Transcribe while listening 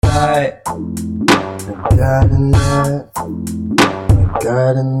light. Guidin Light,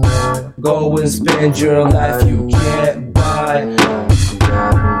 Guidin Light. Go and spend your life you can't buy.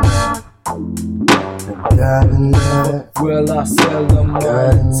 Guidin Light, Will I sell them?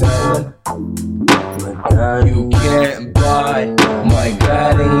 Tell them you can't buy my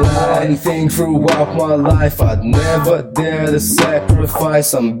guiding light. Anything throughout my life I'd never dare to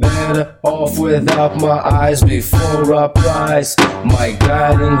sacrifice. I'm better off without my eyes before I prize my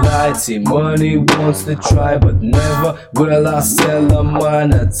guiding light. See, money wants to try, but never will I sell them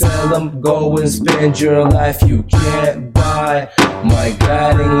mine. I tell them go and spend your life you can't buy my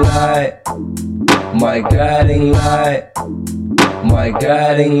guiding light. My guiding light, my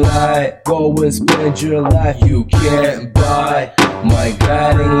guiding light. Go and spend your life you can't buy my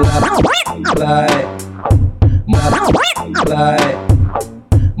guiding light. My light,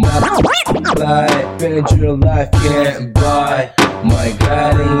 my light. Spend your life can't buy my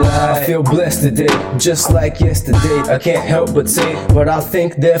guiding light. I feel blessed today, just like yesterday. I can't help but say, but I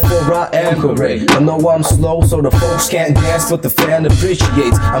think therefore I am correct. I know I'm slow, so the folks can't dance, but the fan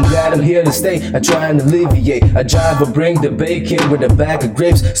appreciates. I'm glad I'm here to stay. I try and alleviate. I jive but bring the bacon with a bag of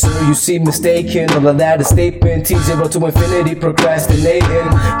grapes. Sir, you see mistaken. All of that is statement. T0 to infinity, procrastinating.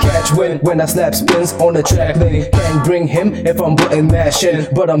 Catch when I snap spins on the track lane. Can't bring him if I'm button mashing,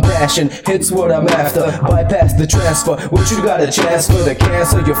 but I'm passion. Hits what I'm after. Bypass the transfer. What you got a chance for the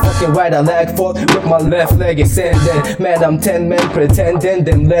cancer? You're fucking right, I lag forth with my left leg extended. Man, I'm 10 men pretending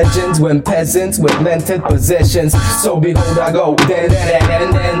them legends when peasants with limited possessions. So behold I go then.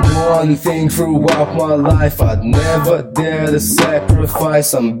 One thing throughout my life I'd never dare to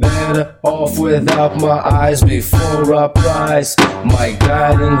sacrifice. I'm better off without my eyes before I prize my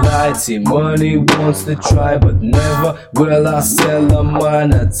guiding light. See, money wants to try, but never will I sell them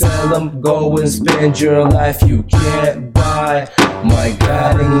mine. I tell them go and spend your life you can't buy my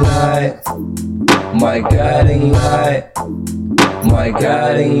guiding light. My guiding light, my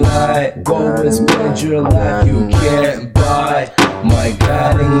guiding light. Go and spend your life you can't buy my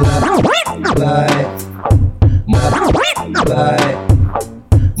guiding light. My light,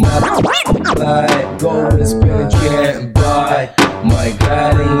 my light. Go and spend you can't buy my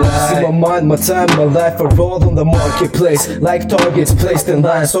guiding light. See, my mind, my time, my life are all on the marketplace, like targets placed in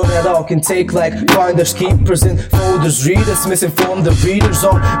line so that all can take, like finders, keepers, and folders. Readers misinform the readers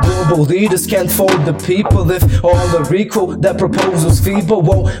on global leaders. Can't fold the people if all are equal. That proposal's feeble.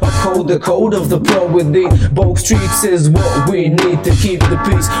 Won't uphold the code of the pro elite. Both streets is what we need to keep the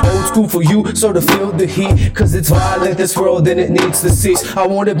peace. Old school for you, so to feel the heat, cause it's violent this world and it needs to cease. I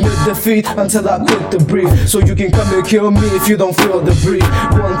won't admit defeat until I quit the brief, so you can come and kill me if you don't feel the brief.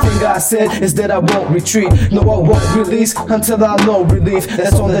 One thing I said is that I won't retreat. No, I won't release until I know relief.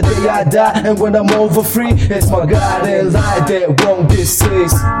 That's on the day I die, and when I'm over free, it's my guiding light that won't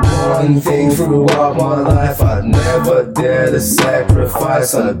decease. One thing throughout my life I'd never dare to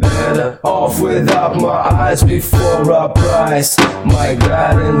sacrifice. I'm better off without my eyes before I price my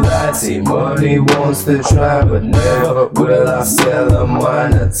guiding light. See, money wants to try, but never will I sell them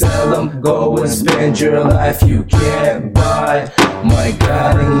mine. I tell them go and spend your life you can't buy my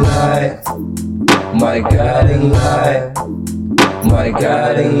guiding light. My guiding light, my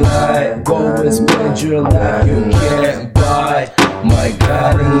guiding light. Go and spend your life you can't buy my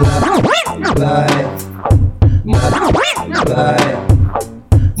guiding light. My light,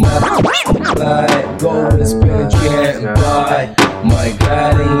 my light. Go and spend you can't buy my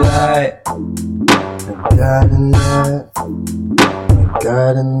guiding light. Guidin Light,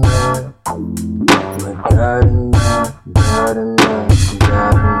 Guidin Light, Guidin Light, Guidin Light, Guidin Light.